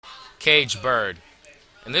Caged Bird.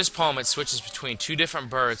 In this poem, it switches between two different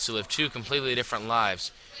birds who live two completely different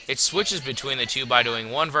lives. It switches between the two by doing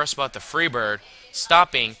one verse about the free bird,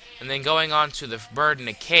 stopping, and then going on to the bird in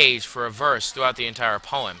a cage for a verse throughout the entire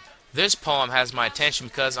poem. This poem has my attention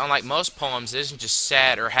because, unlike most poems, it isn't just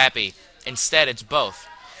sad or happy. Instead, it's both.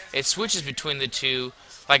 It switches between the two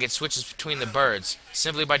like it switches between the birds,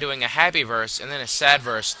 simply by doing a happy verse and then a sad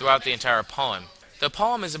verse throughout the entire poem. The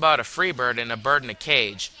poem is about a free bird and a bird in a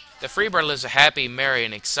cage. The free bird lives a happy, merry,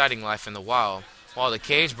 and exciting life in the wild, while the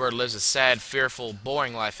caged bird lives a sad, fearful,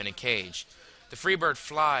 boring life in a cage. The free bird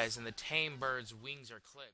flies, and the tame bird's wings are clipped.